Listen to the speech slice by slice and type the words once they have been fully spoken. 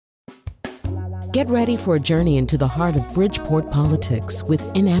Get ready for a journey into the heart of Bridgeport politics with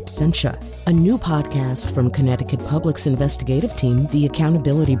In Absentia, a new podcast from Connecticut Public's investigative team, The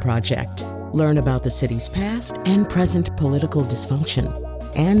Accountability Project. Learn about the city's past and present political dysfunction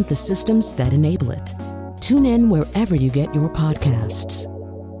and the systems that enable it. Tune in wherever you get your podcasts.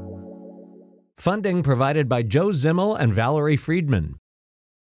 Funding provided by Joe Zimmel and Valerie Friedman.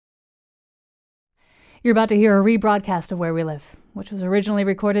 You're about to hear a rebroadcast of Where We Live, which was originally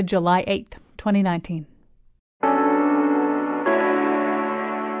recorded July 8th, 2019.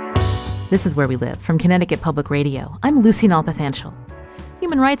 This is Where We Live from Connecticut Public Radio. I'm Lucy Nalpathanchel.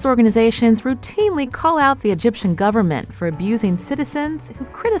 Human rights organizations routinely call out the Egyptian government for abusing citizens who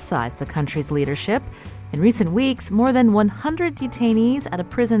criticize the country's leadership. In recent weeks, more than 100 detainees at a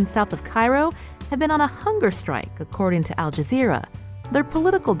prison south of Cairo have been on a hunger strike, according to Al Jazeera. They're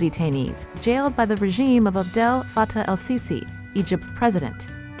political detainees jailed by the regime of Abdel Fattah el-Sisi, Egypt's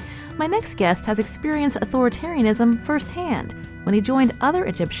president. My next guest has experienced authoritarianism firsthand when he joined other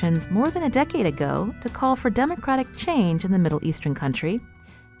Egyptians more than a decade ago to call for democratic change in the Middle Eastern country.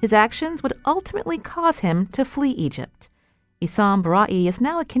 His actions would ultimately cause him to flee Egypt. Issam Barai is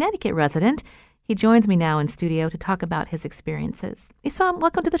now a Connecticut resident. He joins me now in studio to talk about his experiences. Issam,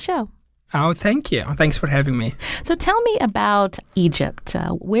 welcome to the show. Oh, thank you. Thanks for having me. So tell me about Egypt,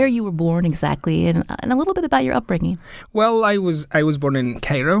 where you were born exactly, and a little bit about your upbringing. Well, I was born in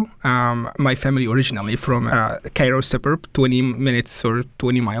Cairo. My family originally from Cairo suburb, 20 minutes or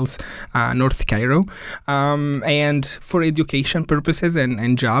 20 miles north Cairo. And for education purposes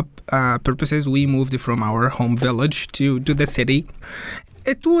and job purposes, we moved from our home village to the city.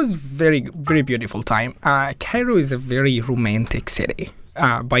 It was very, very beautiful time. Cairo is a very romantic city.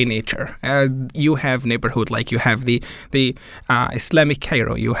 By nature. You have neighborhood, like you have the Islamic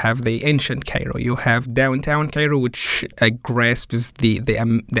Cairo, you have the ancient Cairo, you have downtown Cairo, which grasps the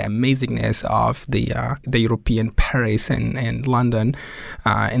amazingness of the European Paris and London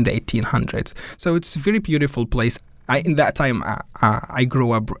in the 1800s. So it's a very beautiful place. In that time, I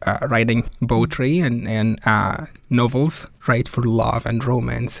grew up writing poetry and novels, right, for love and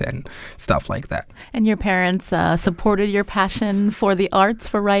romance and stuff like that. And your parents supported your passion for the arts,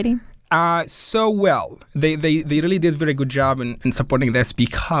 for writing? So well. They really did a very good job in supporting this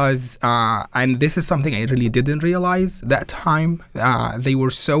because, and this is something I really didn't realize that time, they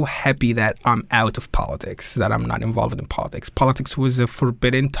were so happy that I'm out of politics, that I'm not involved in politics. Politics was a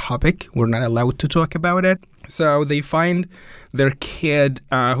forbidden topic. We're not allowed to talk about it. So they find their kid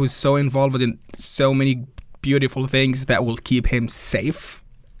who's so involved in so many beautiful things that will keep him safe.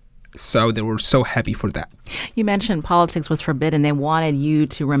 So they were so happy for that. You mentioned politics was forbidden. They wanted you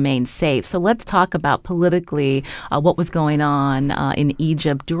to remain safe. So let's talk about politically what was going on in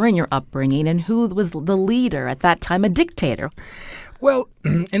Egypt during your upbringing and who was the leader at that time, a dictator. Well,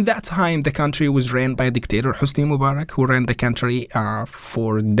 in that time, the country was ran by a dictator, Hosni Mubarak, who ran the country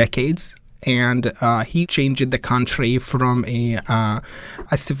for decades. And he changed the country from a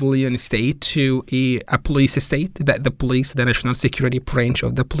civilian state to a police state, that the police, the national security branch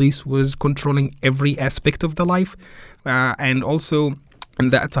of the police, was controlling every aspect of the life. And also,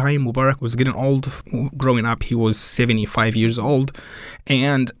 in that time, Mubarak was getting old. Growing up, he was 75 years old.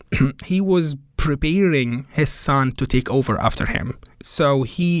 And he was preparing his son to take over after him. So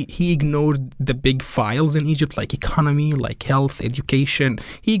he ignored the big files in Egypt, like economy, like health, education.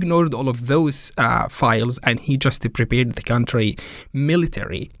 He ignored all of those files, and he just prepared the country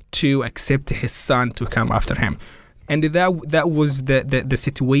military to accept his son to come after him. And that was the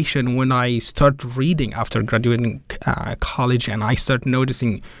situation when I started reading after graduating college, and I started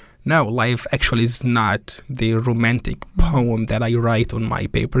noticing, no, life actually is not the romantic poem that I write on my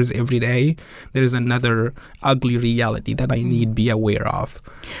papers every day. There is another ugly reality that I need to be aware of.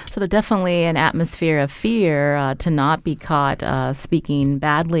 So there's definitely an atmosphere of fear to not be caught speaking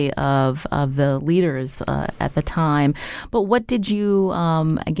badly of the leaders at the time. But what did you,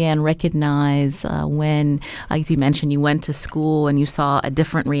 again, recognize when, as you mentioned, you went to school and you saw a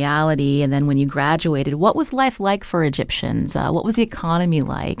different reality, and then when you graduated, what was life like for Egyptians? What was the economy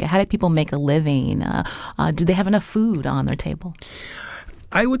like? How did people make a living? Did they have enough food on their table?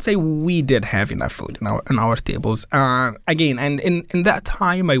 I would say we did have enough food on our tables. Again, and in that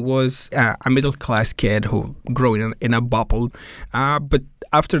time, I was a middle-class kid who grew in a bubble. But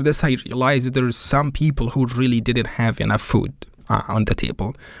after this, I realized there's some people who really didn't have enough food on the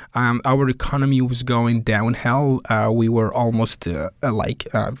table. Our economy was going downhill. We were almost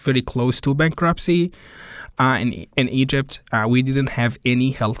very close to bankruptcy. In Egypt, we didn't have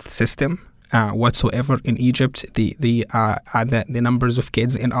any health system. whatsoever in Egypt. The numbers of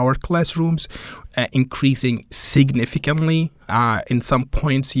kids in our classrooms increasing significantly. In some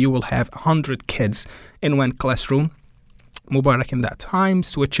points, you will have 100 kids in one classroom. Mubarak in that time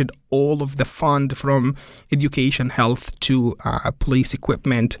switched all of the fund from education, health to police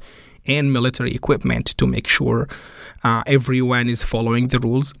equipment and military equipment to make sure everyone is following the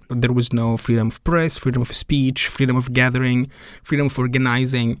rules. There was no freedom of press, freedom of speech, freedom of gathering, freedom of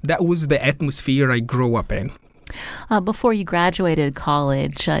organizing. That was the atmosphere I grew up in. Before you graduated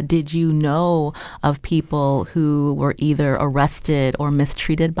college, did you know of people who were either arrested or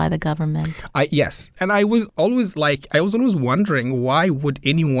mistreated by the government? Yes. And I was always wondering, why would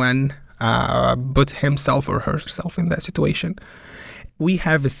anyone put himself or herself in that situation? We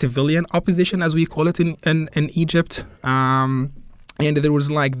have a civilian opposition, as we call it in Egypt. And there was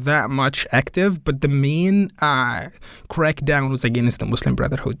like that much active, but the main crackdown was against the Muslim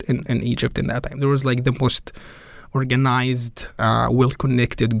Brotherhood in Egypt in that time. There was like the most organized,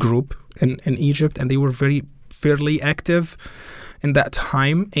 well-connected group in Egypt, and they were very fairly active in that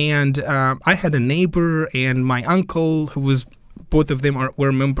time. And I had a neighbor and my uncle who was, both of them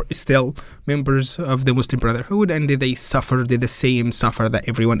were still members of the Muslim Brotherhood, and they suffered the same suffer that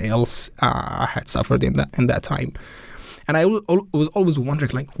everyone else had suffered in that time. And I was always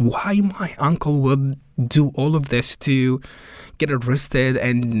wondering, like, why my uncle would do all of this to get arrested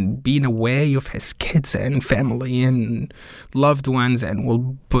and be in a way of his kids and family and loved ones, and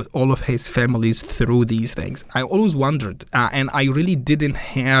will put all of his families through these things. I always wondered, and I really didn't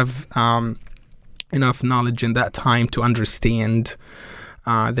have enough knowledge in that time to understand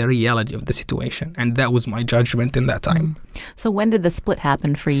the reality of the situation. And that was my judgment in that time. So when did the split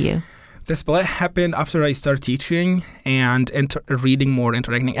happen for you? The split happened after I started teaching and reading more,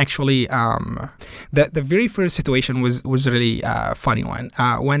 interacting. Actually, the very first situation was really a funny one.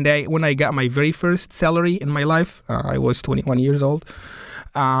 When I got my very first salary in my life, I was 21 years old.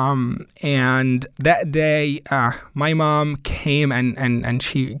 And that day, my mom came and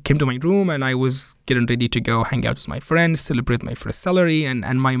she came to my room, and I was getting ready to go hang out with my friends, celebrate my first salary.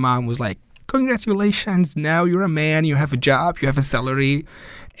 And my mom was like, "Congratulations, now you're a man, you have a job, you have a salary.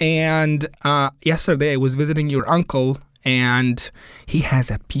 And yesterday I was visiting your uncle, and he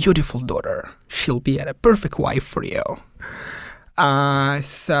has a beautiful daughter. She'll be a perfect wife for you."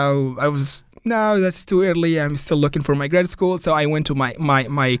 So I was, no, that's too early. I'm still looking for my grad school. So I went to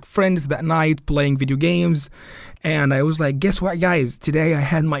my friends that night playing video games. And I was like, guess what, guys? Today I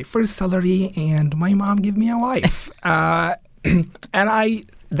had my first salary and my mom gave me a wife. And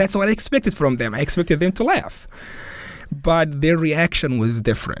that's what I expected from them. I expected them to laugh. But their reaction was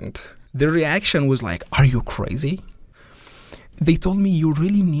different. Their reaction was like, are you crazy? They told me, you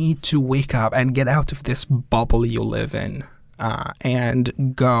really need to wake up and get out of this bubble you live in.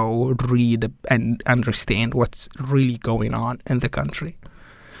 And go read and understand what's really going on in the country.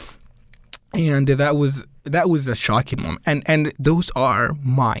 And that was a shocking moment. And those are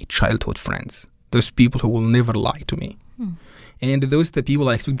my childhood friends. Those people who will never lie to me. And those are the people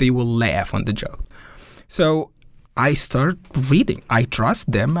I expect they will laugh on the joke. So I start reading. I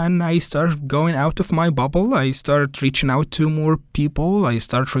trust them, and I start going out of my bubble. I start reaching out to more people. I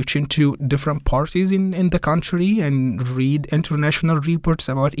start reaching to different parties in the country and read international reports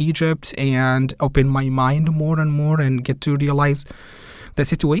about Egypt and open my mind more and more and get to realize the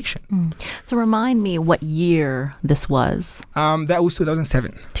situation. So remind me what year this was. That was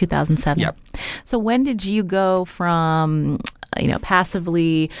 2007. 2007. Yep. So when did you go from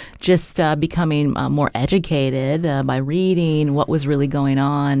passively just becoming more educated by reading what was really going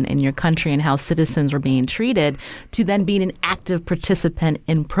on in your country and how citizens were being treated, to then being an active participant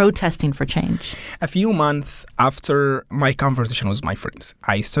in protesting for change? A few months after my conversation with my friends,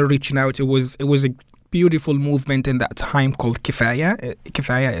 I started reaching out. It was a beautiful movement in that time called Kifaya.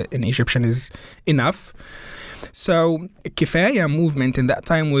 Kifaya in Egyptian is enough. So Kifaya movement in that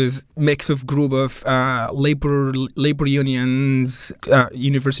time was mix of group of labor unions,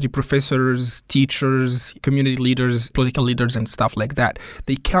 university professors, teachers, community leaders, political leaders, and stuff like that.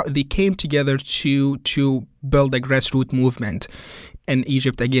 They came together to build a grassroots movement in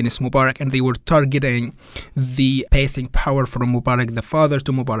Egypt against Mubarak, and they were targeting the passing power from Mubarak the father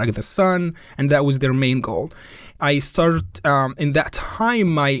to Mubarak the son, and that was their main goal. I started, in that time,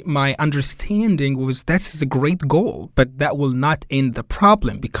 my understanding was this is a great goal, but that will not end the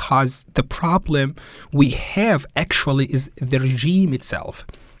problem, because the problem we have actually is the regime itself,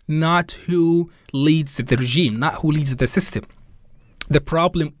 not who leads the regime, not who leads the system. The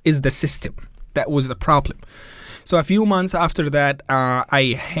problem is the system. That was the problem. So a few months after that,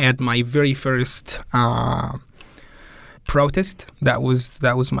 I had my very first protest. That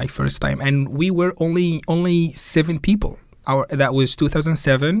was my first time, and we were only 7 people. That was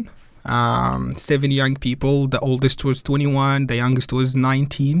 2007. 7 young people. The oldest was 21. The youngest was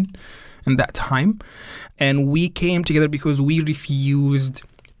 19 in that time, and we came together because we refused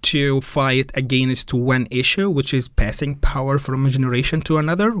to fight against one issue, which is passing power from a generation to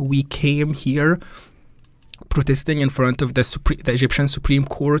another. We came here protesting in front of the Egyptian Supreme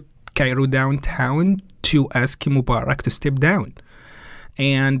Court, Cairo downtown, to ask Mubarak to step down.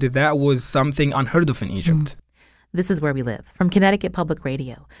 And that was something unheard of in Egypt. This is Where We Live from Connecticut Public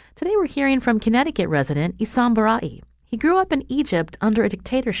Radio. Today we're hearing from Connecticut resident Issam Barai. He grew up in Egypt under a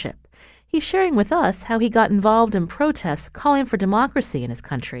dictatorship. He's sharing with us how he got involved in protests calling for democracy in his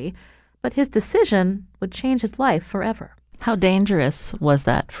country, but his decision would change his life forever. How dangerous was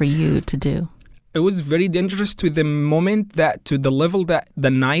that for you to do? It was very dangerous to the level that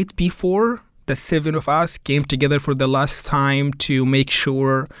the night before, the 7 of us came together for the last time to make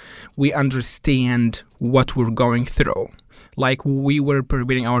sure we understand what we're going through. Like, we were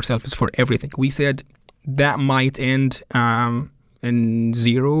preparing ourselves for everything. We said that might end in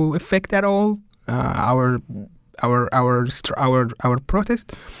zero effect at all. Our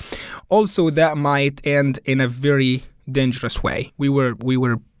protest. Also, that might end in a very dangerous way. We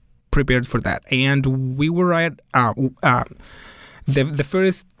were prepared for that, and we were right. The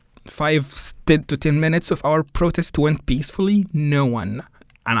first 5 to 10 minutes of our protest went peacefully. No one,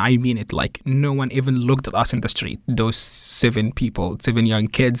 and I mean it, like no one even looked at us in the street. Those 7 people, 7 young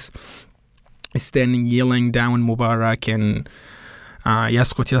kids, standing yelling down Mubarak and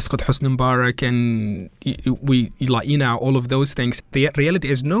Yasqut Hosni Mubarak, and we, like, all of those things. The reality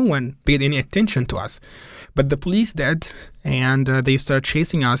is no one paid any attention to us, but the police did, and they started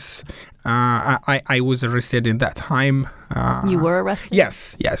chasing us. I was arrested in that time. You were arrested?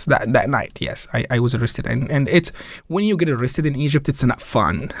 Yes, that night, yes. I was arrested, and it's, when you get arrested in Egypt, it's not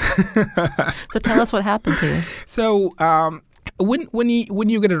fun. So tell us what happened to you. So when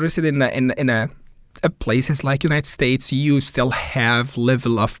you get arrested in a places like United States, you still have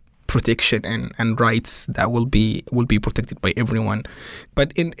level of protection and rights that will be protected by everyone.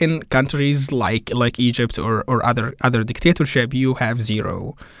 But in countries like Egypt or other dictatorship, you have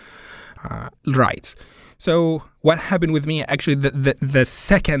zero rights. So what happened with me, actually, the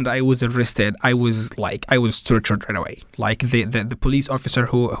second I was arrested, I was tortured right away. Like the police officer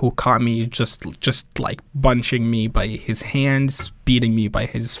who caught me just like bunching me by his hands, beating me by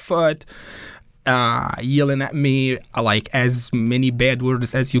his foot, yelling at me like as many bad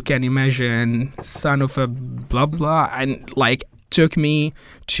words as you can imagine, son of a blah blah, and like took me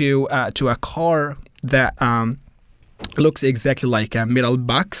to a car that looks exactly like a metal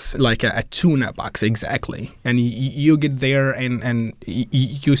box, like a tuna box, exactly. And you get there and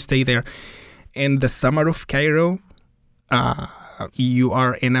you stay there. In the summer of Cairo, you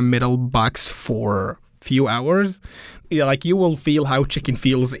are in a metal box for few hours. Like, you will feel how chicken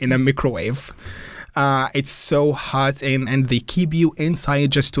feels in a microwave. It's so hot, and they keep you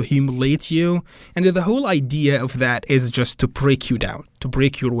inside just to humiliate you. And the whole idea of that is just to break you down, to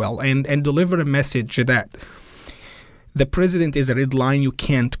break your will, and deliver a message that the president is a red line you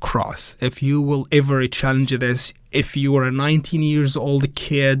can't cross. If you will ever challenge this, if you are a 19 years old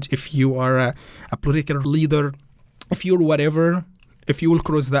kid, if you are a political leader, if you're whatever, if you will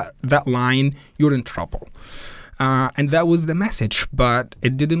cross that line, you're in trouble. And that was the message, but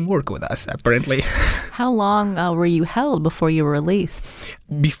it didn't work with us, apparently. How long were you held before you were released?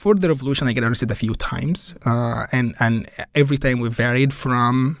 Before the revolution, I got arrested a few times, and every time we varied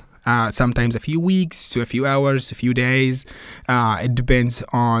from sometimes a few weeks to a few hours, a few days. It depends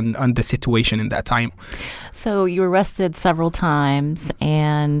on the situation in that time. So you were arrested several times,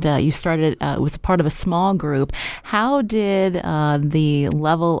 and you started, was part of a small group. How did the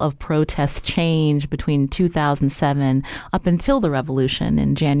level of protest change between 2007 up until the revolution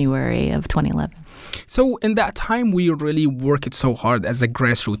in January of 2011? So in that time, we really worked so hard as a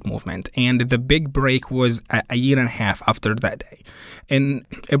grassroots movement, and the big break was a year and a half after that day. In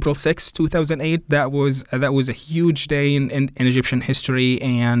April 6, 2008, that was a huge day in Egyptian history,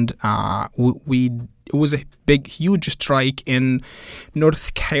 and it was a huge strike in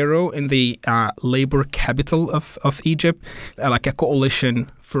North Cairo, in the labor capital of Egypt, like a coalition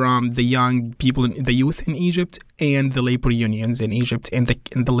from the young people, the youth in Egypt, and the labor unions in Egypt, in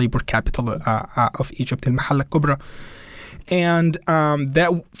the labor capital of Egypt, in Mahalla Kubra. And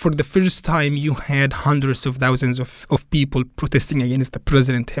that, for the first time, you had hundreds of thousands of people protesting against the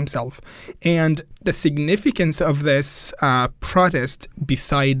president himself. And the significance of this protest,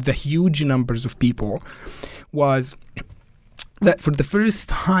 beside the huge numbers of people, was that for the first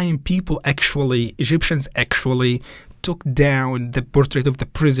time, Egyptians actually took down the portrait of the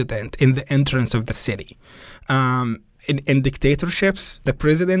president in the entrance of the city. In dictatorships, the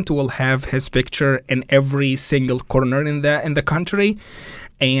president will have his picture in every single corner in the country,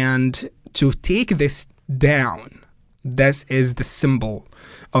 and to take this down, this is the symbol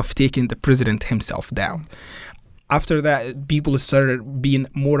of taking the president himself down. After that, people started being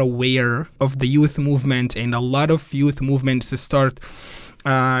more aware of the youth movement, and a lot of youth movements start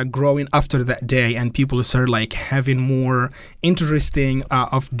growing after that day, and people started having more interesting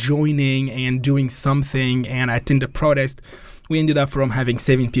of joining and doing something and attend a protest. We ended up from having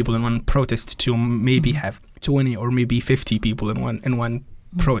 7 people in one protest to maybe have 20 or maybe 50 people in one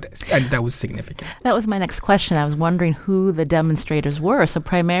protest, and that was significant. That was my next question. I was wondering who the demonstrators were. So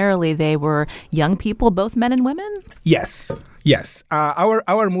primarily they were young people, both men and women? Yes.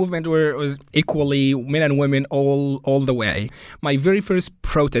 Our movement was equally men and women all the way. My very first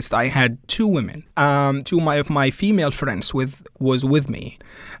protest, I had 2 women. 2 of my female friends was with me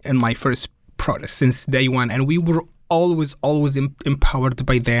in my first protest since day one, and we were always empowered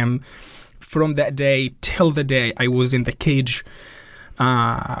by them from that day till the day I was in the cage.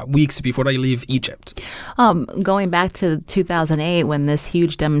 Weeks before I leave Egypt. Going back to 2008 when this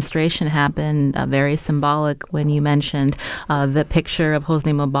huge demonstration happened, very symbolic when you mentioned the picture of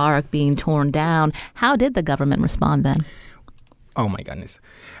Hosni Mubarak being torn down. How did the government respond then? Oh my goodness.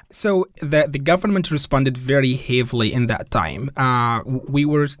 So the government responded very heavily in that time.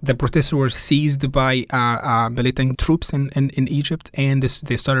 The protesters were seized by militant troops in Egypt, and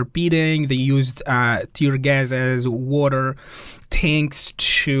they started beating. They used tear gases, water, tanks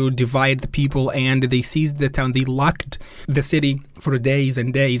to divide the people, and they seized the town. They locked the city for days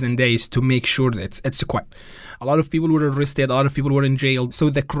and days and days to make sure that it's quiet. A lot of people were arrested. A lot of people were in jail. So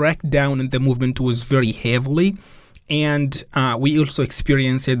the crackdown in the movement was very heavily. And we also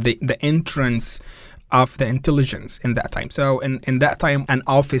experienced the entrance of the intelligence in that time. So in that time, an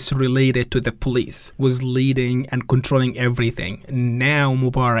office related to the police was leading and controlling everything. Now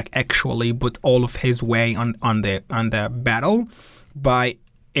Mubarak actually put all of his weight on the battle by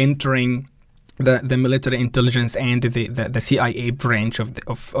entering the military intelligence and the CIA branch of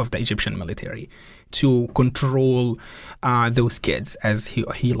the Egyptian military to control those kids, as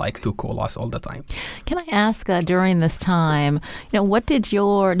he liked to call us all the time. Can I ask, during this time, what did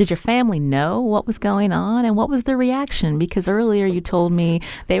your family know what was going on, and what was their reaction? Because earlier you told me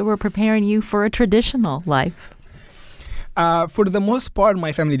they were preparing you for a traditional life. For the most part,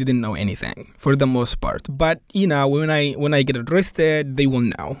 my family didn't know anything. For the most part, but when I get arrested, they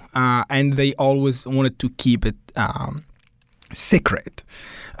will know, and they always wanted to keep it secret.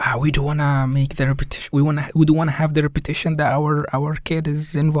 We don't want to make the repetition. We don't want to have the repetition that our kid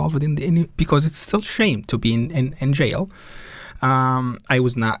is involved in because it's still shame to be in jail. I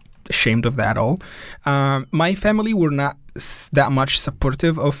was not ashamed of that at all. My family were not that much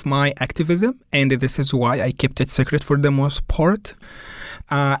supportive of my activism, and this is why I kept it secret for the most part.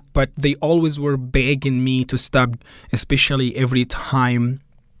 But they always were begging me to stop, especially every time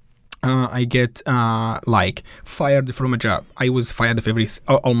I get fired from a job. I was fired of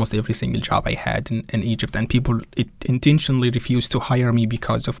almost every single job I had in Egypt, and people intentionally refused to hire me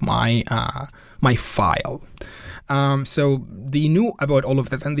because of my file. So they knew about all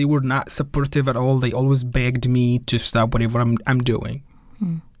of this, and they were not supportive at all. They always begged me to stop whatever I'm doing.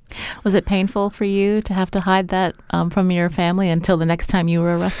 Was it painful for you to have to hide that from your family until the next time you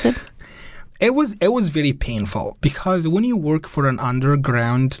were arrested? It was very painful because when you work for an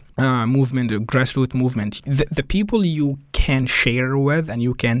underground movement, a grassroots movement, the people you can share with and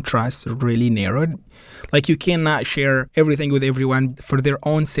you can trust are really narrowed. Like, you cannot share everything with everyone for their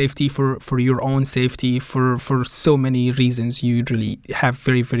own safety, for your own safety, for so many reasons. You really have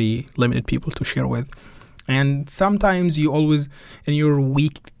very, very limited people to share with. And sometimes you always, in your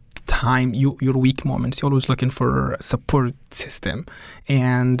weak time, your weak moments, you're always looking for a support system.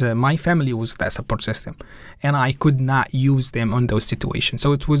 And my family was that support system. And I could not use them on those situations.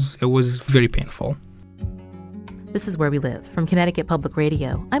 So it was very painful. This is Where We Live from Connecticut Public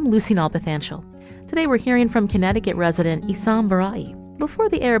Radio. I'm Lucy Nalpathanchel. Today we're hearing from Connecticut resident Issam Barai. Before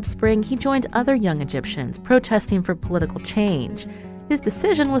the Arab Spring, he joined other young Egyptians protesting for political change. His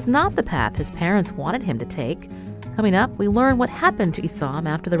decision was not the path his parents wanted him to take. Coming up, we learn what happened to Issam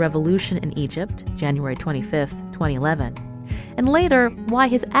after the revolution in Egypt, January 25th, 2011. And later, why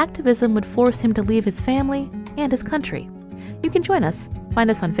his activism would force him to leave his family and his country. You can join us.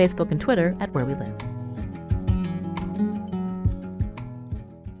 Find us on Facebook and Twitter at Where We Live.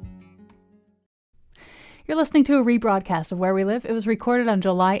 You're listening to a rebroadcast of Where We Live. It was recorded on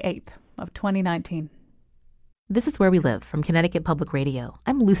July 8th of 2019. This is Where We Live from Connecticut Public Radio.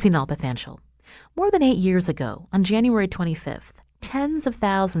 I'm Lucy Nalpathanchel. More than 8 years ago, on January 25th, tens of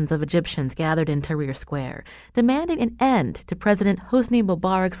thousands of Egyptians gathered in Tahrir Square, demanding an end to President Hosni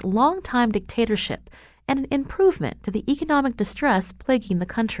Mubarak's longtime dictatorship and an improvement to the economic distress plaguing the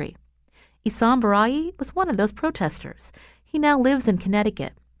country. Issam Barai was one of those protesters. He now lives in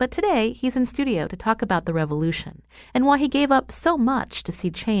Connecticut, but today he's in studio to talk about the revolution and why he gave up so much to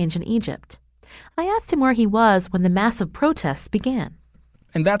see change in Egypt. I asked him where he was when the massive protests began.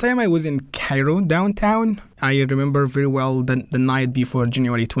 And that time I was in Cairo, downtown. I remember very well the night before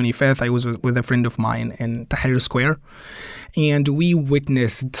January 25th, I was with a friend of mine in Tahrir Square. And we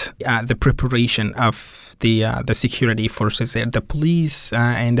witnessed the preparation of the security forces there, the police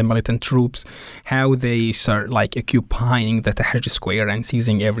and the militant troops, how they start occupying the Tahrir Square and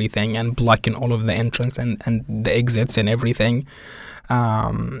seizing everything and blocking all of the entrance and the exits and everything.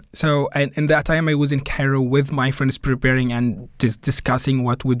 So that time I was in Cairo with my friends preparing and just discussing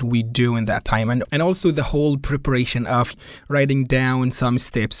what would we do in that time. And also the whole preparation of writing down some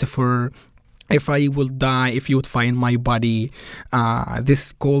steps for if I will die, if you would find my body,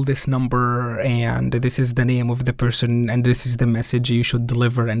 call this number, and this is the name of the person, and this is the message you should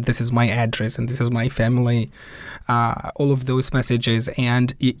deliver, and this is my address, and this is my family, all of those messages.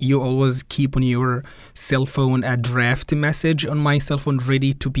 And you always keep on your cell phone a draft message on my cell phone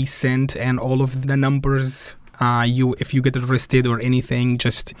ready to be sent, and all of the numbers, if you get arrested or anything,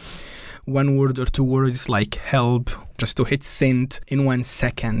 just one word or two words like help, just to hit send in 1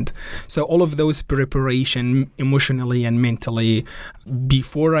 second. So all of those preparation emotionally and mentally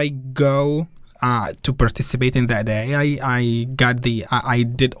before I go to participate in that day, I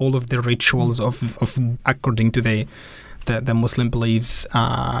did all of the rituals of according to the Muslim beliefs,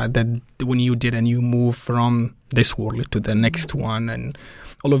 that when you did and you move from this world to the next one, and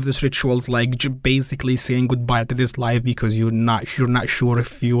all of these rituals, like basically saying goodbye to this life because you're not sure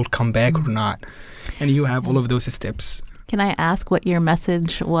if you'll come back or not, and you have all of those steps. Can I ask what your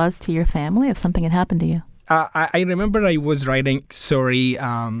message was to your family if something had happened to you? I remember I was writing, sorry,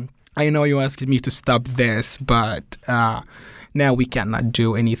 I know you asked me to stop this, but now we cannot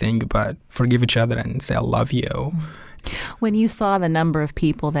do anything but forgive each other and say I love you. When you saw the number of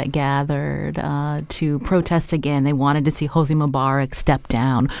people that gathered to protest again, they wanted to see Hosni Mubarak step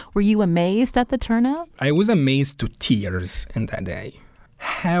down. Were you amazed at the turnout? I was amazed to tears in that day.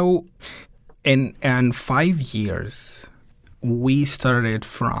 How in 5 years, we started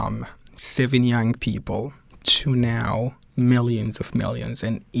from 7 young people to now millions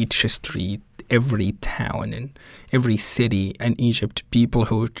in each street, every town, and every city in Egypt, people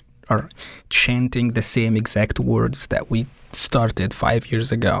who are chanting the same exact words that we started 5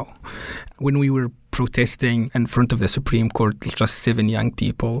 years ago. When we were protesting in front of the Supreme Court, just 7 young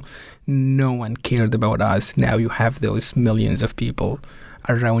people, no one cared about us. Now you have those millions of people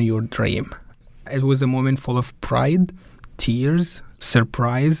around your dream. It was a moment full of pride, tears,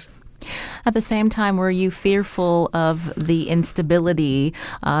 surprise. At the same time, were you fearful of the instability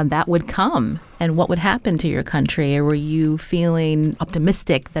that would come and what would happen to your country? Or were you feeling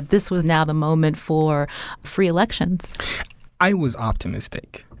optimistic that this was now the moment for free elections? I was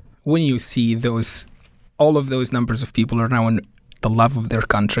optimistic. When you see all of those numbers of people around the love of their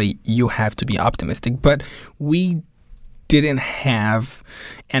country, you have to be optimistic. But we didn't have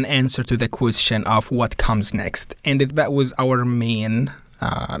an answer to the question of what comes next. And that was our main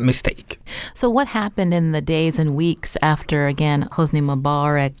mistake. So what happened in the days and weeks after, again, Hosni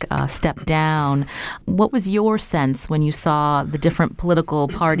Mubarak stepped down? What was your sense when you saw the different political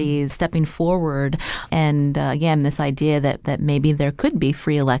parties stepping forward and, again, this idea that maybe there could be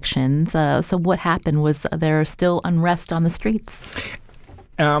free elections? So what happened? Was there still unrest on the streets?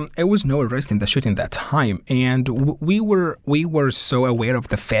 There was no arrest in the shooting that time, and we were so aware of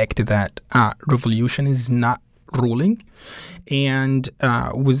the fact that revolution is not ruling, and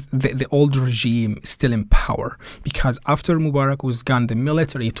was the old regime still in power, because after Mubarak was gone, the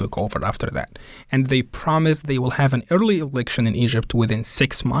military took over after that, and they promised they will have an early election in Egypt within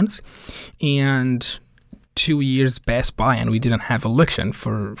 6 months, and 2 years passed by and we didn't have election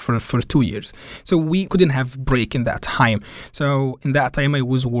for 2 years. So we couldn't have break in that time. So in that time I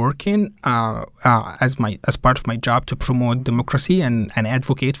was working as part of my job to promote democracy and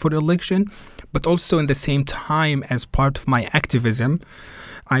advocate for the election. But also in the same time, as part of my activism,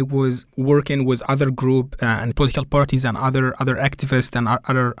 I was working with other group and political parties and other activists and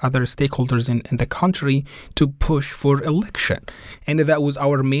other stakeholders in the country to push for election. And that was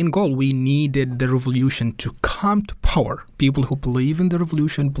our main goal. We needed the revolution to come to power. People who believe in the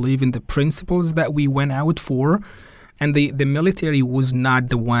revolution, believe in the principles that we went out for. And the military was not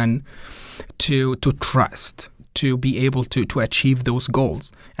the one to trust, to be able to achieve those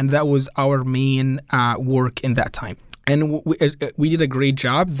goals. And that was our main work in that time. And we did a great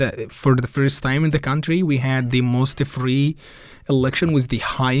job. That for the first time in the country, we had the most free election with the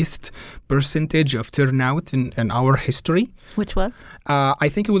highest percentage of turnout in our history. Which was? I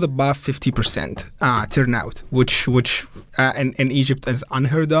think it was above 50% turnout, which in Egypt is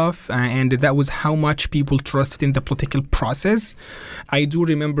unheard of. And that was how much people trusted in the political process. I do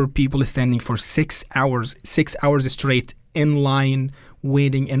remember people standing for 6 hours straight in line,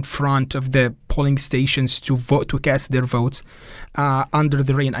 waiting in front of the polling stations to vote, to cast their votes under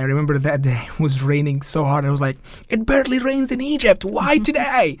the rain. I remember that day it was raining so hard. I was like, it barely rains in Egypt. Why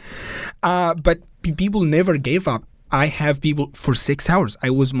today? But people never gave up. I have people for 6 hours. I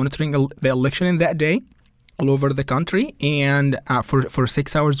was monitoring the election in that day all over the country, and for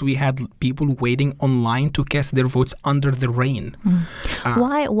 6 hours we had people waiting online to cast their votes under the rain.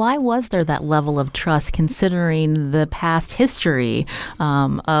 Why was there that level of trust, considering the past history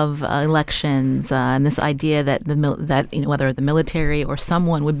of elections and this idea that whether the military or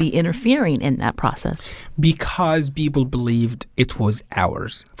someone would be interfering in that process? Because people believed it was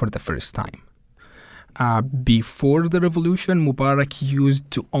ours for the first time. Before the revolution, Mubarak used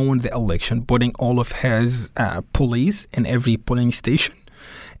to own the election, putting all of his police in every polling station,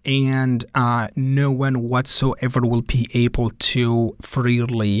 and no one whatsoever will be able to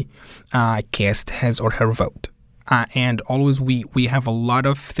freely cast his or her vote. And always we have a lot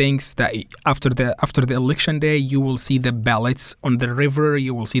of things that after the election day, you will see the ballots on the river,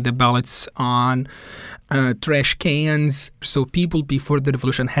 you will see the ballots on trash cans. So people before the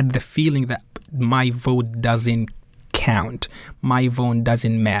revolution had the feeling that my vote doesn't count, my vote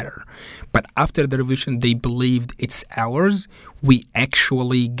doesn't matter. But after the revolution, they believed it's ours. We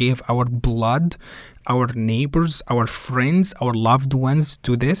actually gave our blood, our neighbors, our friends, our loved ones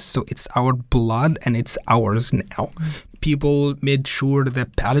to this. So it's our blood and it's ours now. People made sure the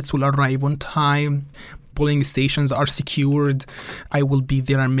ballots will arrive on time. Polling stations are secured. I will be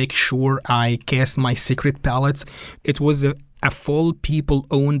there and make sure I cast my secret ballots. It was a full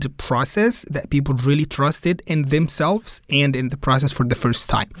people-owned process that people really trusted in themselves and in the process for the first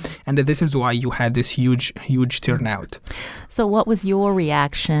time. And this is why you had this huge turnout. So what was your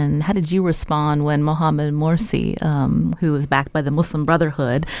reaction? How did you respond when Mohamed Morsi, who was backed by the Muslim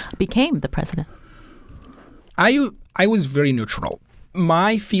Brotherhood, became the president? I was very neutral.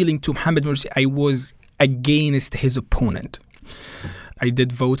 My feeling to Mohamed Morsi, I was against his opponent. I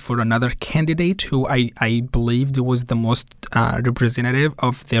did vote for another candidate who I believed was the most representative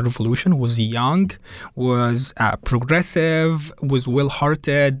of the revolution, was young, was progressive, was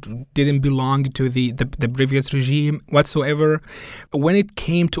well-hearted, didn't belong to the previous regime whatsoever. When it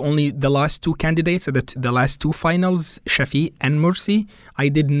came to only the last two candidates, the last two finals, Shafik and Morsi, I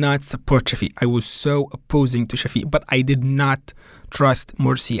did not support Shafik. I was so opposing to Shafik, but I did not trust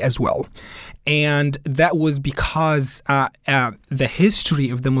Morsi as well. And that was because the history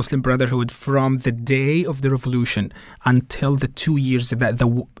of the Muslim Brotherhood from the day of the revolution until the 2 years that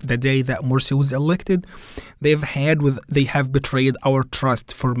the day that Morsi was elected, they have betrayed our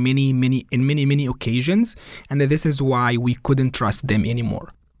trust for many occasions, and this is why we couldn't trust them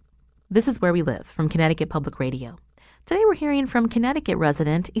anymore. This is Where We Live from Connecticut Public Radio. Today we're hearing from Connecticut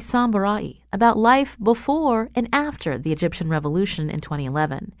resident Issam Barai about life before and after the Egyptian Revolution in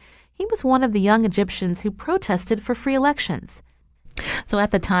 2011. He was one of the young Egyptians who protested for free elections. So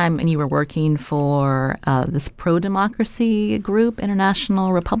at the time, and you were working for this pro-democracy group,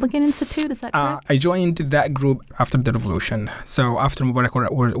 International Republican Institute, is that correct? I joined that group after the revolution. So after Mubarak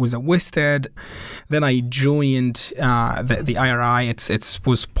was arrested, then I joined the IRI. It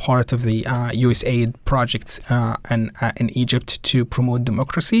was part of the USAID projects in Egypt to promote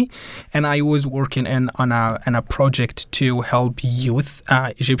democracy. And I was working on a project to help youth,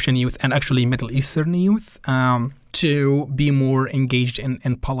 Egyptian youth, and actually Middle Eastern youth, to be more engaged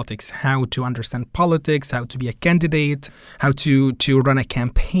in politics, how to understand politics, how to be a candidate, how to run a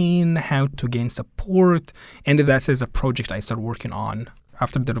campaign, how to gain support. And that is a project I started working on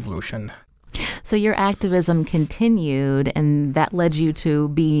after the revolution. So your activism continued, and that led you to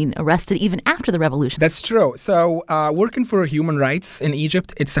being arrested even after the revolution. That's true. So working for human rights in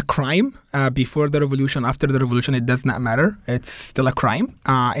Egypt, it's a crime. Before the revolution, after the revolution, it does not matter. It's still a crime.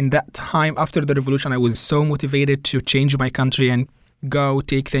 In that time, after the revolution, I was so motivated to change my country and go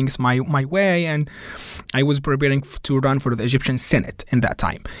take things my way, and I was preparing to run for the Egyptian Senate in that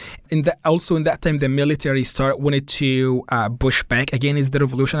time. in that time, the military wanted to push back against the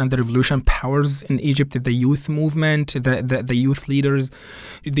revolution, and the revolution powers in Egypt, the youth movement, the youth leaders,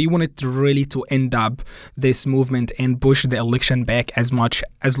 they wanted really to end up this movement and push the election back as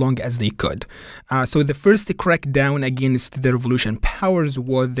long as they could. So the first crackdown against the revolution powers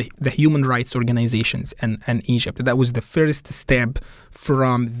was the human rights organizations in Egypt. That was the first step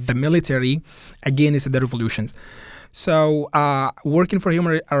from the military against the revolutions. So, working for a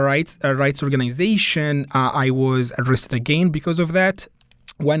human rights organization, I was arrested again because of that.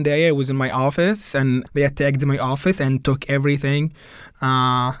 One day I was in my office and they attacked my office and took everything.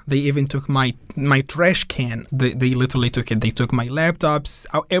 They even took my trash can. They literally took it. They took my laptops,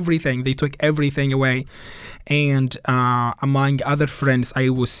 everything. They took everything away. And among other friends, I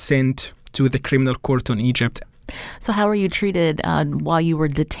was sent to the criminal court in Egypt. So how were you treated while you were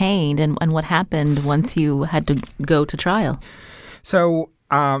detained, and what happened once you had to go to trial? So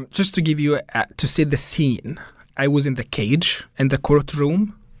just to give you, to set the scene, I was in the cage in the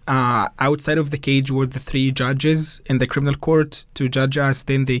courtroom. Outside of the cage were the 3 judges in the criminal court to judge us,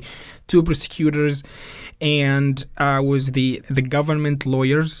 then the 2 prosecutors, and was the government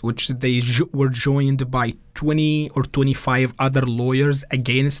lawyers, which they were joined by 20 or 25 other lawyers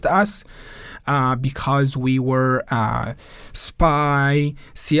against us. Because we were spy,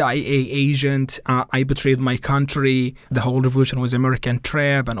 CIA agent, I betrayed my country, the whole revolution was American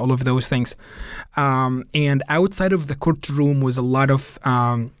trap, and all of those things. And outside of the courtroom was a lot of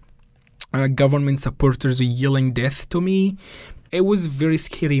government supporters yelling death to me. It was a very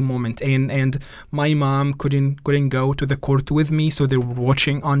scary moment, and my mom couldn't go to the court with me, so they were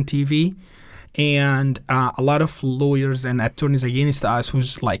watching on TV. And a lot of lawyers and attorneys against us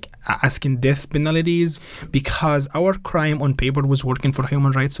who's like asking death penalties because our crime on paper was working for a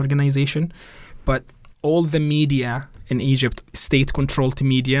human rights organization, but all the media in Egypt, state-controlled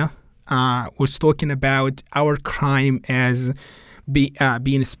media, was talking about our crime as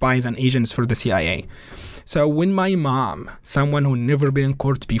being spies and agents for the CIA. So when my mom, someone who never been in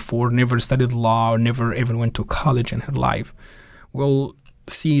court before, never studied law, or never even went to college in her life, will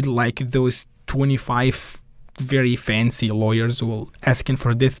see like those 25 very fancy lawyers will asking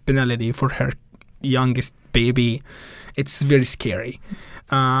for death penalty for her youngest baby. It's very scary.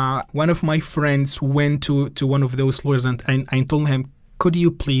 One of my friends went to one of those lawyers and I told him, could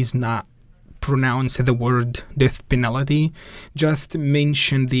you please not pronounce the word death penalty? Just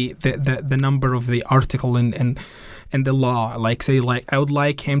mention the number of the article in the law. Like say, like I would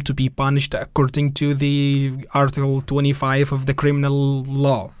like him to be punished according to the Article 25 of the criminal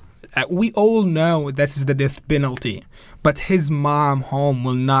law. We all know that's the death penalty, but his mom home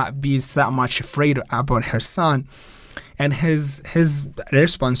will not be that much afraid about her son. And his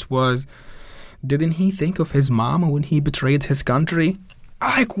response was, didn't he think of his mom when he betrayed his country?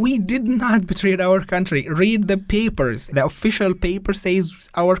 Like, we did not betray our country. Read the papers. The official paper says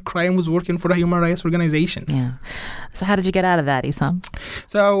our crime was working for a human rights organization. Yeah. So how did you get out of that, Issam?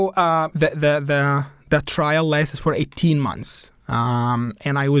 So the trial lasted for 18 months.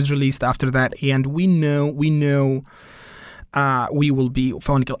 And I was released after that, and we know we will be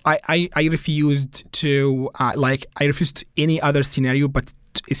found guilty. I refused to any other scenario but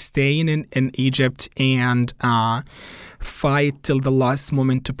staying in Egypt and fight till the last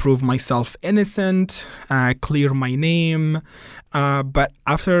moment to prove myself innocent, clear my name. But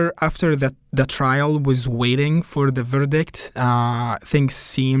after the trial was waiting for the verdict, things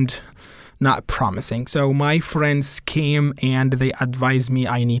seemed not promising. So my friends came and they advised me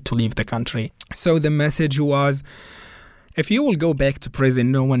I need to leave the country. So the message was, if you will go back to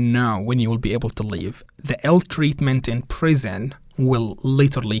prison, no one knows when you will be able to leave. The ill treatment in prison will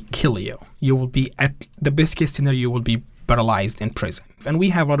literally kill you. You will be, at the best case scenario, you will be paralyzed in prison. And we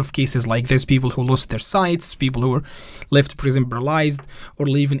have a lot of cases like this, people who lost their sights, people who were left prison paralyzed, or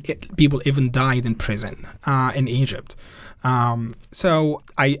people even died in prison in Egypt. So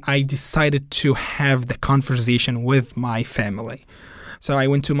I decided to have the conversation with my family. So I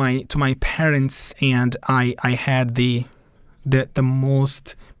went to my parents and I had the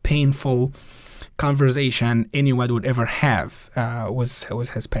most painful conversation anyone would ever have was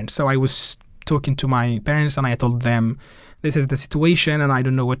his parents. So I was talking to my parents and I told them, this is the situation and I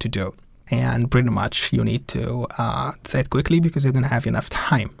don't know what to do. And pretty much you need to say it quickly because you don't have enough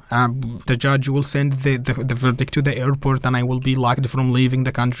time. The judge will send the verdict to the airport and I will be locked from leaving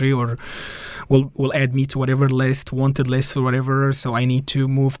the country, or will add me to whatever list, wanted list or whatever. So I need to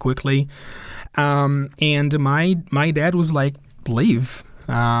move quickly. And my dad was like, leave.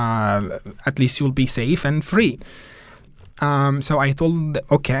 At least you'll be safe and free. So I told,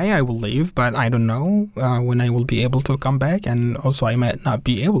 okay, I will leave, but I don't know when I will be able to come back, and also I might not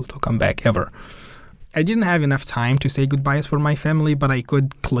be able to come back ever. I didn't have enough time to say goodbyes for my family, but I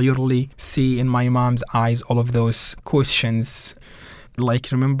could clearly see in my mom's eyes all of those questions.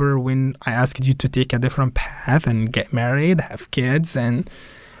 Like, remember when I asked you to take a different path and get married, have kids, and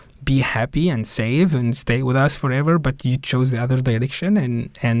be happy and save and stay with us forever, but you chose the other direction,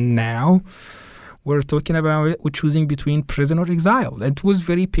 and now we're talking about choosing between prison or exile. It was a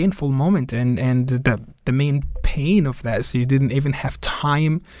very painful moment, and the main pain of that, so you didn't even have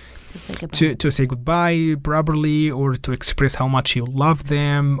time to say goodbye properly, or to express how much you love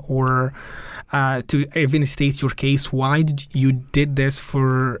them, or to even state your case why you did this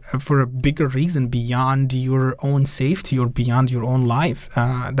for a bigger reason beyond your own safety or beyond your own life.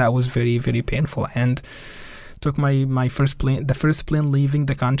 That was very, very painful, and took the first plane leaving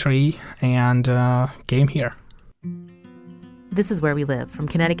the country, and came here. This is Where We Live from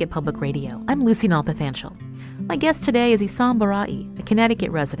Connecticut Public Radio. I'm Lucy Nalpathanchel. My guest today is Issam Barai, a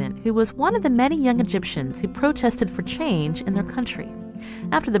Connecticut resident who was one of the many young Egyptians who protested for change in their country.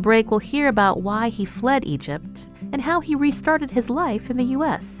 After the break, we'll hear about why he fled Egypt and how he restarted his life in the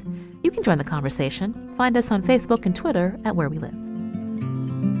U.S. You can join the conversation. Find us on Facebook and Twitter at Where We Live.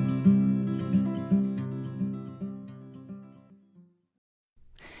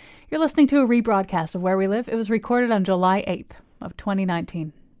 You're listening to a rebroadcast of Where We Live. It was recorded on July 8th of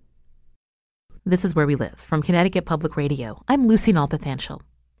 2019. This is Where We Live from Connecticut Public Radio. I'm Lucy Nalpathanchel.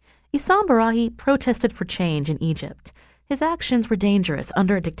 Issam Barai protested for change in Egypt. His actions were dangerous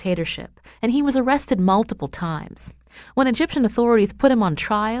under a dictatorship, and he was arrested multiple times. When Egyptian authorities put him on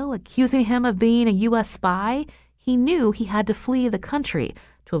trial, accusing him of being a U.S. spy, he knew he had to flee the country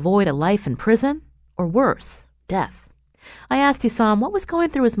to avoid a life in prison, or worse, death. I asked Issam what was going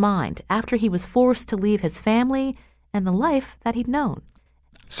through his mind after he was forced to leave his family and the life that he'd known.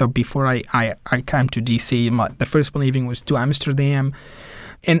 So before I came to D.C., the first leaving was to Amsterdam.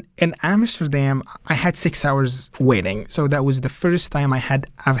 In Amsterdam, I had 6 hours waiting. So that was the first time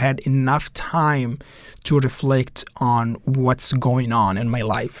I've had enough time to reflect on what's going on in my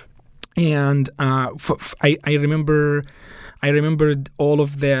life. And I remembered all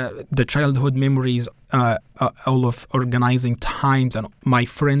of the childhood memories, all of organizing times, and my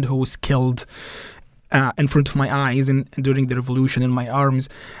friend who was killed in front of my eyes and during the revolution in my arms.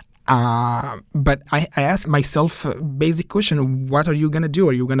 But I asked myself a basic question: what are you going to do?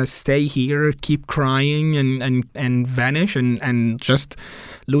 Are you going to stay here, keep crying and vanish and just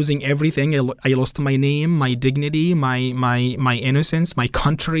losing everything? I lost my name, my dignity, my innocence, my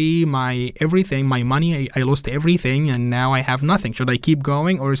country, my everything, my money. I lost everything, and now I have nothing. Should I keep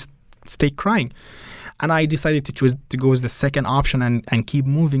going or stay crying? And I decided to choose to go with the second option and keep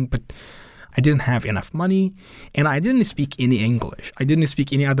moving, but I didn't have enough money, and I didn't speak any English. I didn't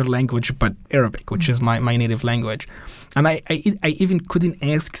speak any other language but Arabic, which is my native language. And I even couldn't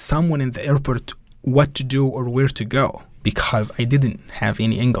ask someone in the airport what to do or where to go because I didn't have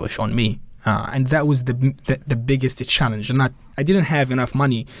any English on me. And that was the biggest challenge. I didn't have enough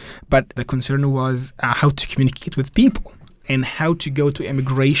money, but the concern was how to communicate with people and how to go to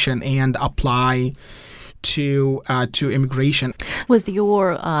immigration and apply to immigration. Was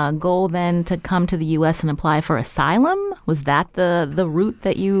your goal then to come to the U.S. and apply for asylum? Was that the route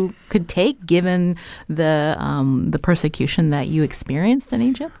that you could take, given the persecution that you experienced in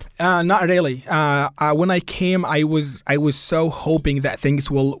Egypt? Not really. When I came, I was so hoping that things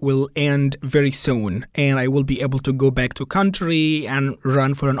will end very soon, and I will be able to go back to country and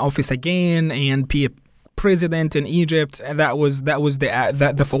run for an office again and be a president in Egypt. And that was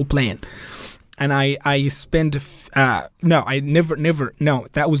the full plan. And I spent, that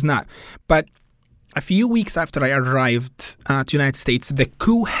was not. But a few weeks after I arrived to the United States, the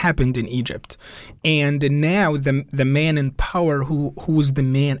coup happened in Egypt. And now the man in power who was the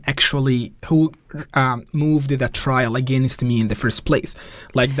man actually who moved the trial against me in the first place.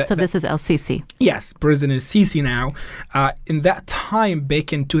 So this is El-Sisi? Yes, President Sisi now. In that time,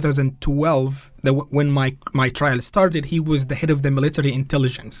 back in 2012, when my trial started, he was the head of the military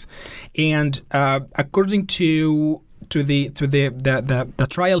intelligence. And according to the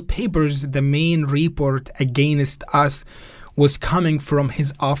trial papers, the main report against us was coming from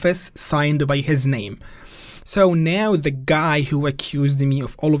his office, signed by his name. So now the guy who accused me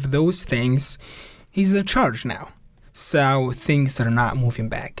of all of those things, he's in charge now. So things are not moving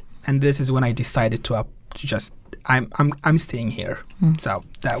back. And this is when I decided to just I'm staying here. So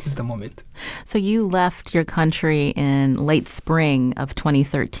that was the moment. So you left your country in late spring of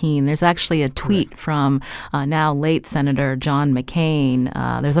 2013. There's actually a tweet from now late Senator John McCain.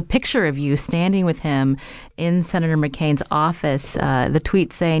 There's a picture of you standing with him in Senator McCain's office. The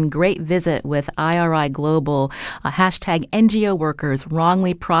tweet saying, "Great visit with IRI Global, hashtag NGO workers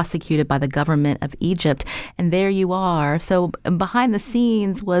wrongly prosecuted by the government of Egypt." And there you are. So behind the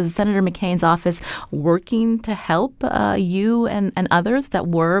scenes, was Senator McCain's office working to help you and others that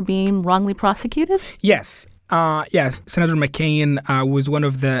were being wrongly prosecuted? Yes. Yes, Senator McCain was one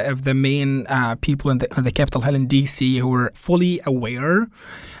of the main people on the Capitol Hill in D.C. who were fully aware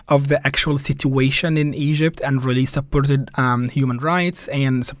of the actual situation in Egypt and really supported human rights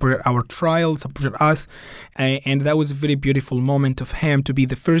and supported our trial, supported us. And that was a very beautiful moment of him to be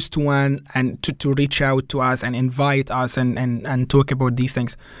the first one and to reach out to us and invite us and talk about these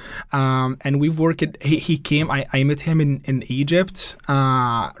things. And we've worked, he came, I met him in Egypt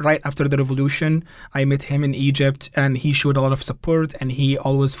right after the revolution. I met him in Egypt and he showed a lot of support and he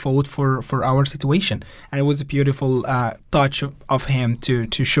always fought for our situation. And it was a beautiful touch of him to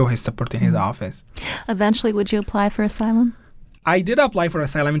show his support in his office. Eventually, would you apply for asylum? I did apply for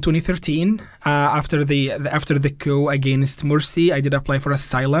asylum in 2013 after the coup against Morsi. I did apply for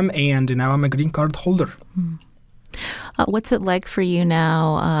asylum, and now I'm a green card holder. What's it like for you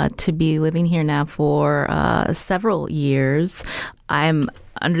now to be living here now for several years? I'm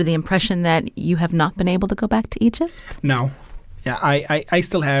under the impression that you have not been able to go back to Egypt? No. Yeah, I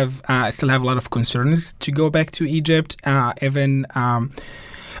still have a lot of concerns to go back to Egypt. Even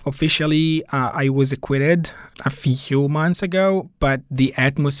officially, I was acquitted a few months ago, but the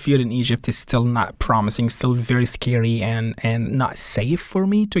atmosphere in Egypt is still not promising, still very scary and not safe for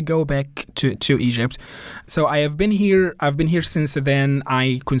me to go back to Egypt. So I've been here since then.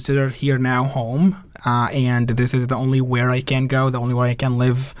 I consider here now home, and this is the only where I can go, the only where I can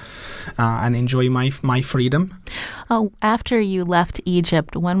live and enjoy my freedom. Oh, after you left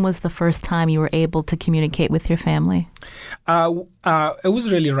Egypt, when was the first time you were able to communicate with your family? It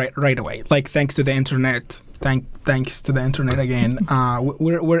was really right away. Like thanks to the internet. Thanks to the internet again,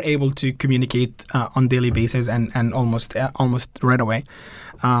 we're able to communicate on daily basis and almost right away.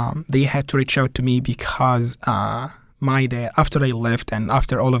 They had to reach out to me because my dad, after I left and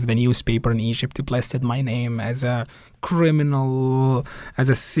after all of the newspaper in Egypt blasted my name as a criminal, as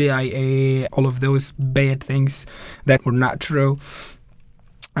a CIA, all of those bad things that were not true.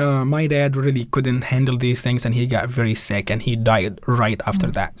 My dad really couldn't handle these things and he got very sick and he died right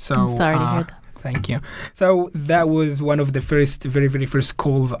after that. So I'm sorry to hear that. Thank you. So that was one of the very first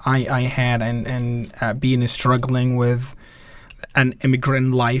calls I had and being struggling with an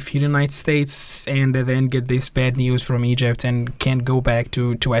immigrant life here in the United States and then get this bad news from Egypt and can't go back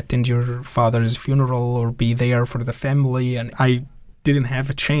to attend your father's funeral or be there for the family. And I didn't have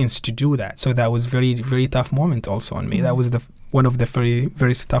a chance to do that. So that was very tough moment also on me. That was one of the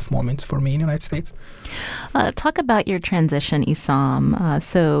very tough moments for me in the United States. Talk about your transition, Issam.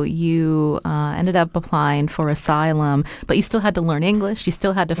 So you ended up applying for asylum, but you still had to learn English. You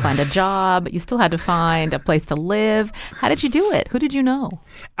still had to find a job. You still had to find a place to live. How did you do it? Who did you know?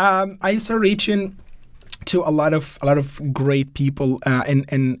 I started reaching to a lot of great people in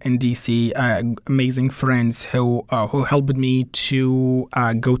DC, amazing friends who helped me to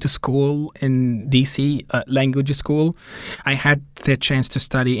go to school in DC, language school. I had the chance to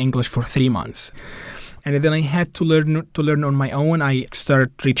study English for 3 months. And then I had to learn on my own. I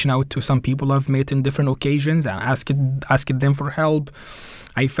started reaching out to some people I've met in different occasions and asking them for help.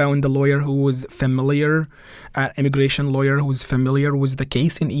 I found a lawyer who was familiar, immigration lawyer who was familiar with the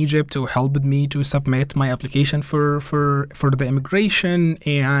case in Egypt, who helped me to submit my application for the immigration,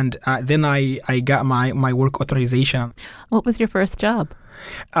 and then I got my work authorization. What was your first job?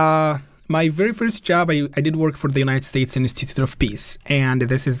 My very first job, I did work for the United States Institute of Peace, and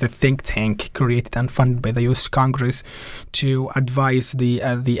this is a think tank created and funded by the U.S. Congress to advise the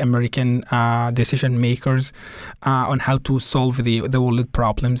American decision makers on how to solve the world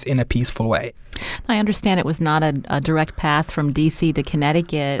problems in a peaceful way. I understand it was not a direct path from D.C. to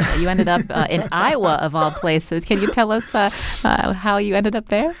Connecticut. You ended up in Iowa, of all places. Can you tell us how you ended up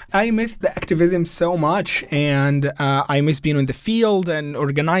there? I miss the activism so much, and I miss being in the field and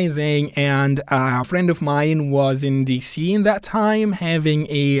organizing. And a friend of mine was in D.C. in that time, having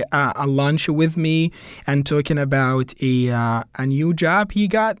a lunch with me and talking about a new job he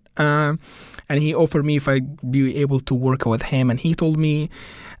got. And he offered me if I'd be able to work with him. And he told me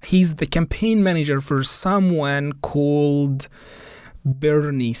he's the campaign manager for someone called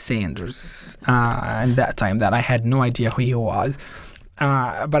Bernie Sanders. And that time that I had no idea who he was.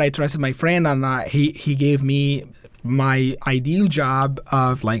 but I trusted my friend, and he gave me my ideal job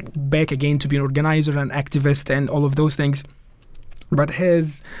of like back again to be an organizer and activist and all of those things. But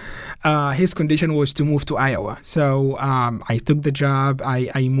his condition was to move to Iowa. So I took the job.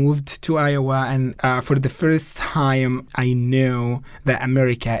 I moved to Iowa, and for the first time, I knew that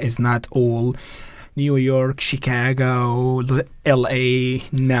America is not all New York, Chicago, LA.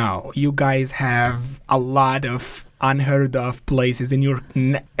 No, you guys have a lot of unheard of places in your.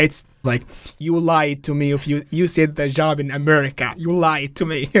 It's like you lied to me if you said the job in America. You lied to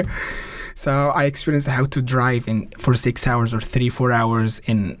me. So I experienced how to drive for 6 hours or 3-4 hours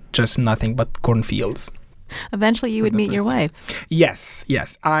in just nothing but cornfields. Eventually, you would meet your wife. Yes.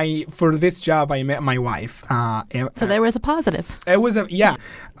 For this job, I met my wife. So there was a positive. It was I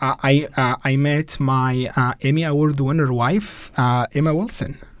met my Emmy Award winner wife, Emma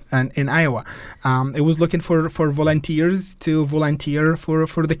Wilson, in Iowa. I was looking for volunteers to volunteer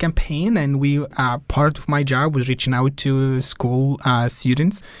for the campaign, and part of my job was reaching out to school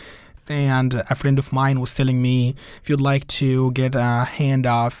students. And a friend of mine was telling me, if you'd like to get a hand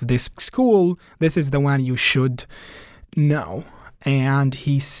off this school, this is the one you should know. And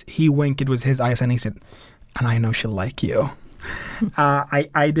he winked with his eyes and he said, and I know she'll like you.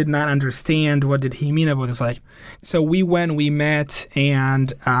 I did not understand what did he mean about this. Like, so we met,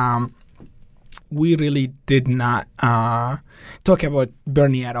 and we really did not talk about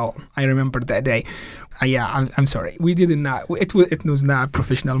Bernie at all. I remember that day. I'm sorry. We did not. It was not a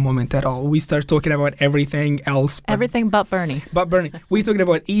professional moment at all. We started talking about everything else. Everything but Bernie. We talking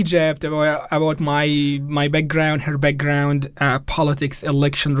about Egypt, about my background, her background, politics,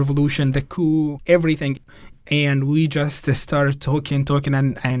 election, revolution, the coup, everything. And we just started talking,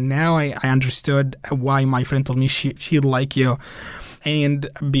 and now I understood why my friend told me she'd like you. And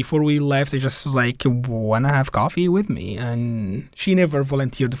before we left, I just was like, wanna have coffee with me? And she never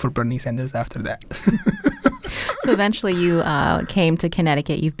volunteered for Bernie Sanders after that. So eventually you came to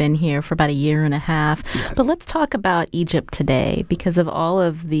Connecticut. You've been here for about a year and a half. Yes. But let's talk about Egypt today, because of all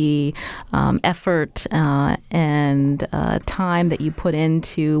of the effort and time that you put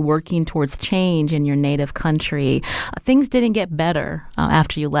into working towards change in your native country. Things didn't get better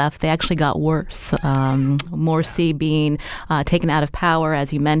after you left. They actually got worse. Morsi being taken out of power,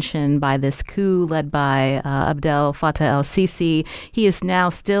 as you mentioned, by this coup led by Abdel Fattah el-Sisi. He is now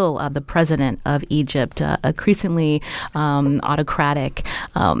still the president of Egypt, increasingly autocratic.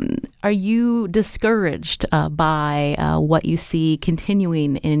 Are you discouraged by what you see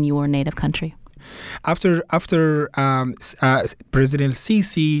continuing in your native country? After President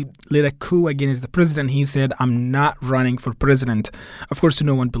Sisi led a coup against the president, he said, "I'm not running for president." Of course,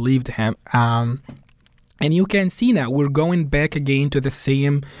 no one believed him. And you can see now we're going back again to the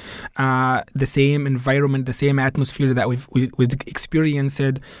same environment, the same atmosphere that we've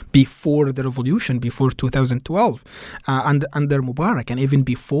experienced before the revolution, before 2012, under Mubarak, and even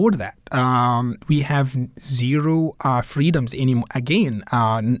before that. We have zero freedoms anymore. Again,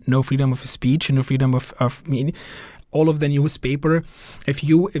 no freedom of speech, no freedom of media. All of the newspaper, if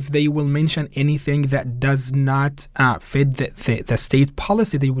they will mention anything that does not fit the state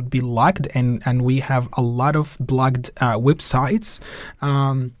policy, they would be locked, and we have a lot of blocked websites.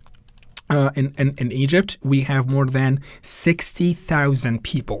 In Egypt, we have more than 60,000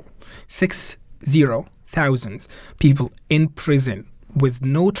 people, 60,000 people in prison, with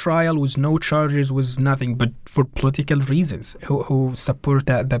no trial, with no charges, with nothing, but for political reasons, who support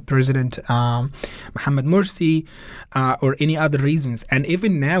the president, Mohamed Morsi, or any other reasons. And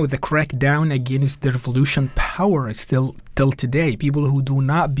even now, the crackdown against the revolution power is still till today. People who do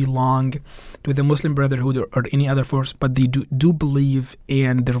not belong to the Muslim Brotherhood or any other force, but they do believe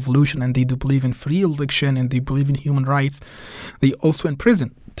in the revolution, and they do believe in free election, and they believe in human rights. They also in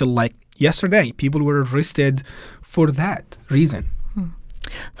prison till like yesterday. People were arrested for that reason.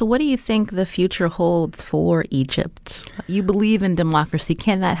 So what do you think the future holds for Egypt? You believe in democracy.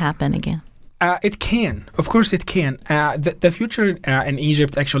 Can that happen again? It can. Of course it can. The future in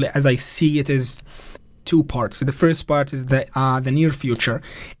Egypt, actually, as I see it, is two parts. The first part is the near future,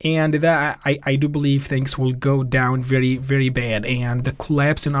 and that I do believe things will go down very, very bad, and the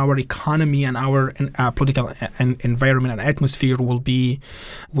collapse in our economy and our political environment and atmosphere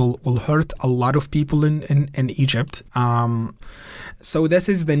will hurt a lot of people in Egypt. So this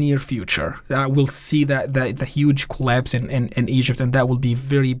is the near future. We'll see that the huge collapse in Egypt, and that will be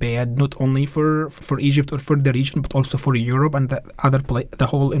very bad, not only for Egypt or for the region, but also for Europe and the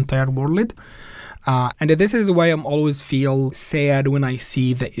whole entire world. And this is why I'm always feel sad when I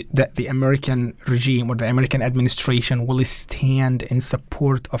see that the American regime or the American administration will stand in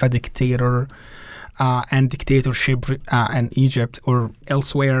support of a dictator and dictatorship in Egypt or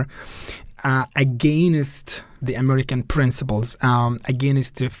elsewhere against the American principles,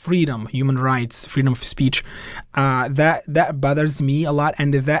 against freedom, human rights, freedom of speech. That bothers me a lot,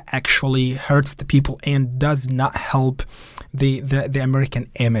 and that actually hurts the people and does not help the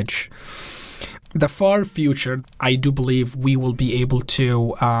American image. The far future, I do believe we will be able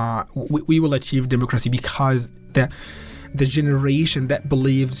to, we will achieve democracy, because the generation that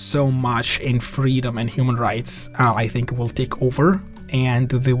believes so much in freedom and human rights, I think will take over, and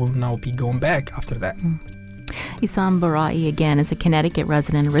they will now be going back after that. Issam Barai, again, is a Connecticut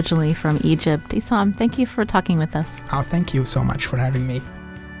resident originally from Egypt. Issam, thank you for talking with us. Oh, thank you so much for having me.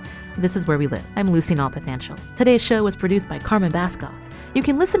 This is Where We Live. I'm Lucy Nalpathanchel. Today's show was produced by Carmen Baskov. You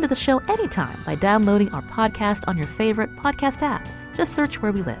can listen to the show anytime by downloading our podcast on your favorite podcast app. Just search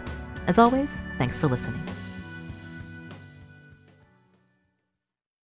Where We Live. As always, thanks for listening.